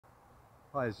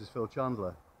Hi, this is Phil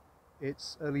Chandler.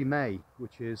 It's early May,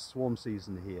 which is swarm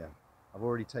season here. I've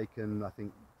already taken, I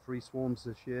think, 3 swarms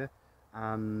this year,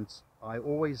 and I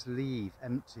always leave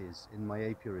empties in my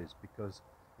apiaries because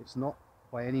it's not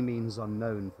by any means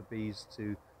unknown for bees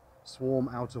to swarm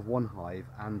out of one hive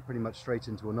and pretty much straight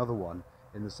into another one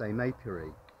in the same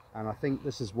apiary. And I think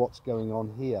this is what's going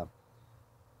on here.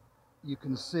 You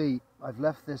can see I've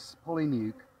left this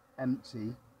polynuke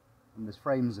empty, and there's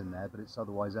frames in there, but it's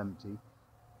otherwise empty.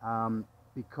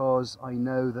 Because I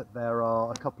know that there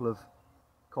are a couple of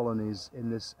colonies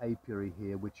in this apiary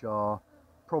here which are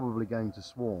probably going to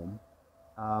swarm.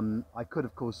 I could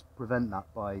of course prevent that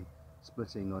by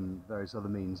splitting on various other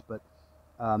means, but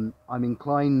I'm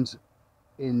inclined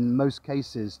in most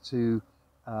cases to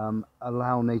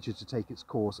allow nature to take its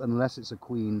course unless it's a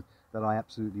queen that I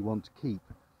absolutely want to keep.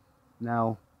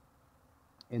 Now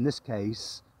in this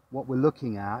case what we're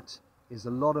looking at is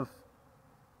a lot of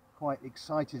quite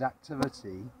excited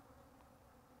activity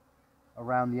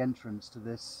around the entrance to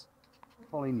this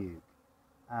polynuke,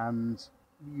 and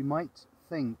you might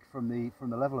think from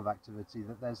the level of activity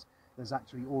that there's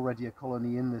actually already a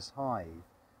colony in this hive,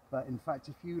 but in fact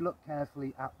if you look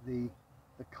carefully at the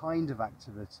kind of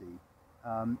activity,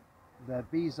 the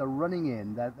bees are running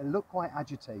in. They look quite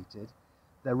agitated.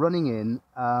 They're running in.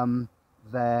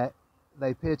 They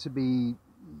appear to be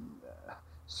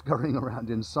scurrying around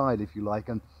inside, if you like,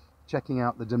 and checking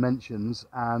out the dimensions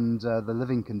and the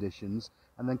living conditions,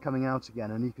 and then coming out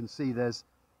again. And you can see there's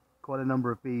quite a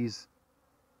number of bees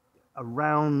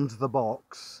around the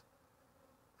box,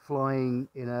 flying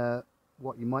in a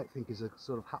what you might think is a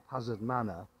sort of haphazard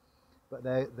manner, but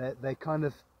they kind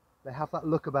of, they have that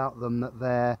look about them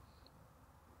that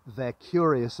they're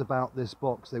curious about this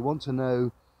box. They want to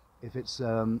know if it's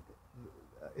a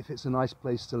nice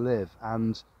place to live,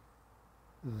 and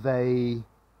they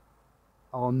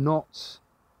are not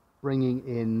bringing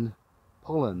in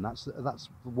pollen. That's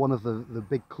one of the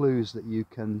big clues that you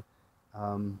can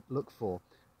look for.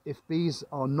 If bees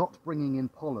are not bringing in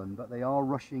pollen, but they are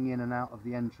rushing in and out of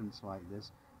the entrance like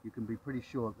this, you can be pretty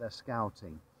sure that they're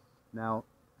scouting. Now,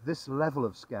 this level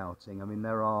of scouting, I mean,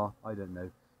 there are, I don't know,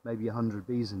 maybe 100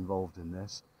 bees involved in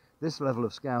this. This level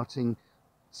of scouting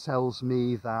tells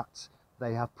me that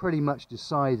they have pretty much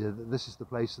decided that this is the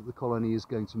place that the colony is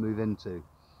going to move into.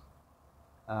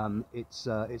 It's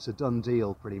a done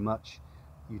deal, pretty much.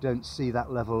 You don't see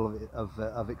that level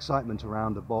of excitement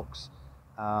around a box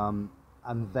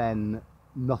and then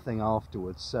nothing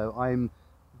afterwards. So I'm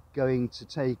going to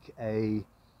take a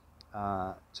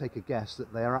guess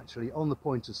that they are actually on the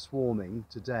point of swarming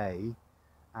today,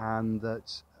 and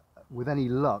that with any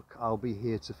luck I'll be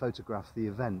here to photograph the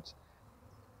event.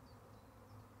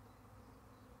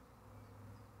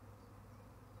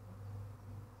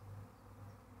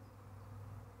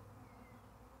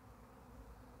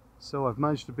 So I've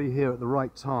managed to be here at the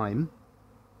right time.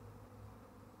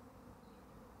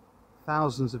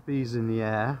 Thousands of bees in the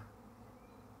air.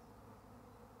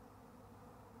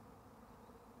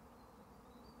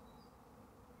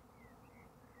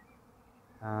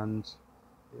 And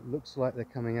it looks like they're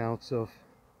coming out of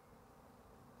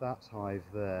that hive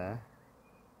there.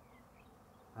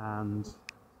 And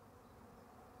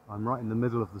I'm right in the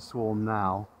middle of the swarm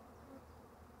now.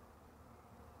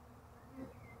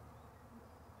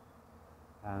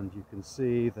 And you can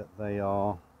see that they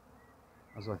are,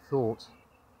 as I thought,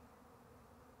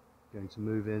 going to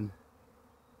move in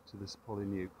to this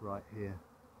polynuke right here.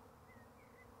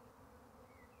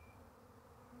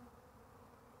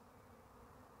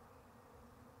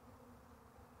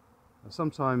 Now,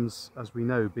 sometimes, as we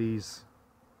know, bees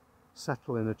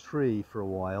settle in a tree for a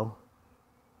while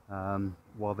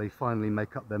they finally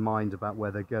make up their mind about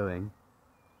where they're going.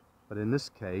 But in this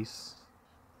case,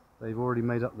 they've already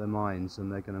made up their minds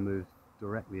and they're going to move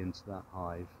directly into that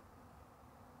hive.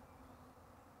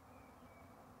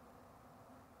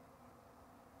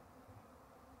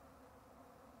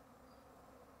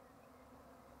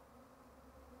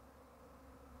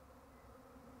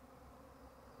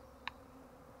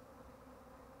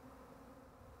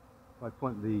 If I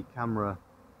point the camera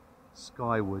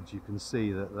skywards, you can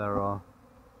see that there are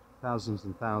thousands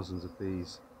and thousands of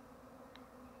bees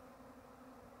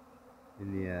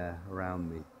in the air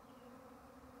around me.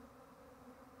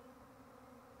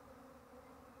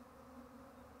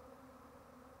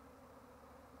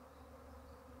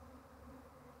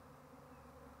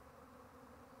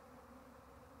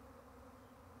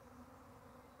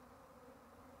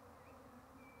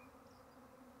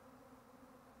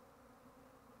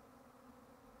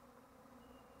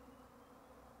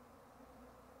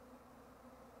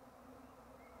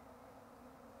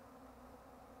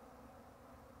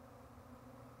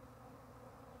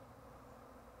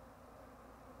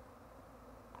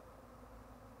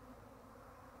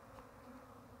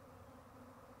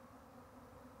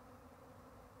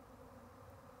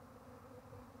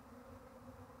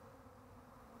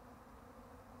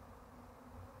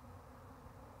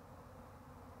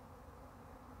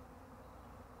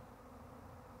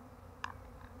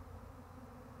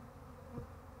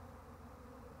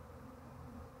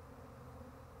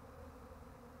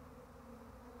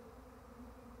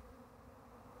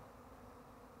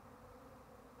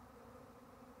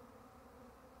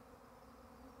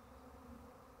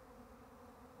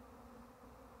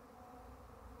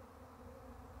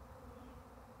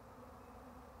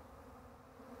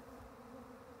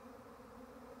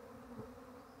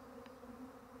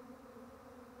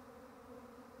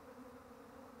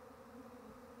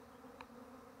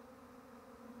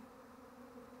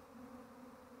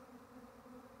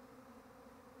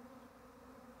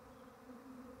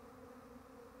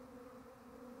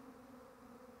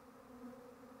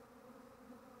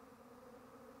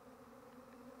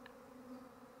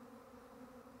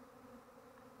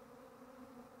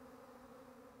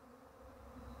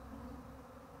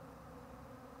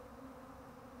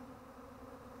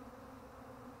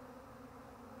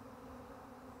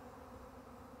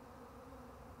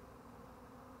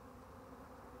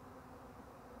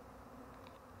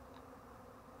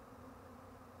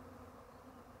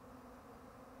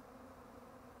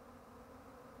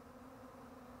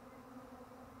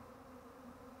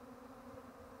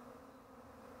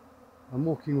 I'm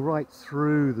walking right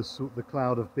through the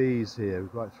cloud of bees here,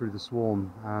 right through the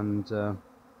swarm, and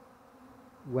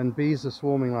when bees are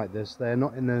swarming like this, they're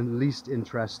not in the least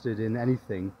interested in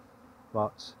anything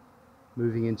but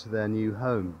moving into their new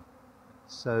home.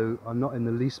 So I'm not in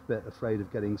the least bit afraid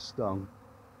of getting stung.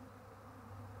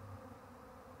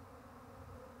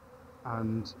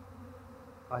 And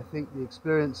I think the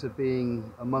experience of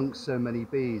being amongst so many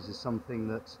bees is something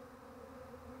that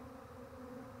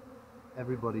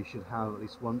everybody should have at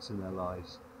least once in their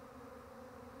lives.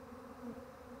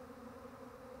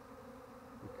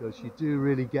 Because you do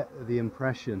really get the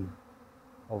impression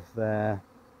of their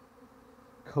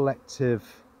collective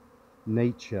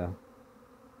nature,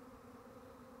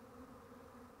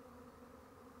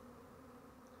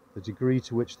 the degree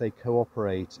to which they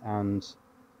cooperate and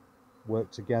work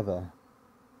together.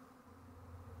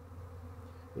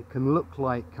 It can look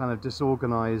like kind of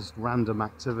disorganized random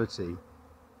activity,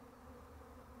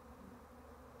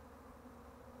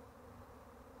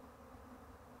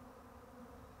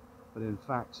 but in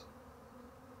fact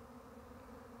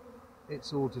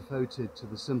it's all devoted to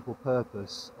the simple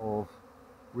purpose of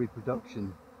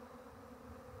reproduction.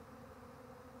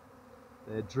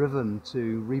 They're driven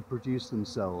to reproduce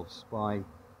themselves by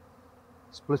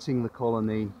splitting the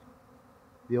colony.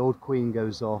 The old queen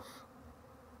goes off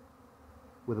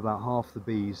with about half the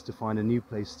bees to find a new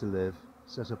place to live,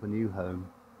 set up a new home,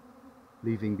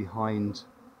 leaving behind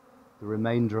the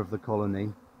remainder of the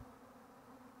colony,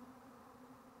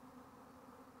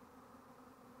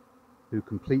 who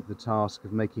complete the task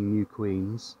of making new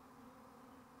queens,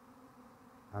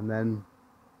 and then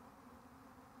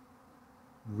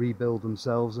rebuild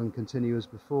themselves and continue as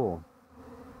before.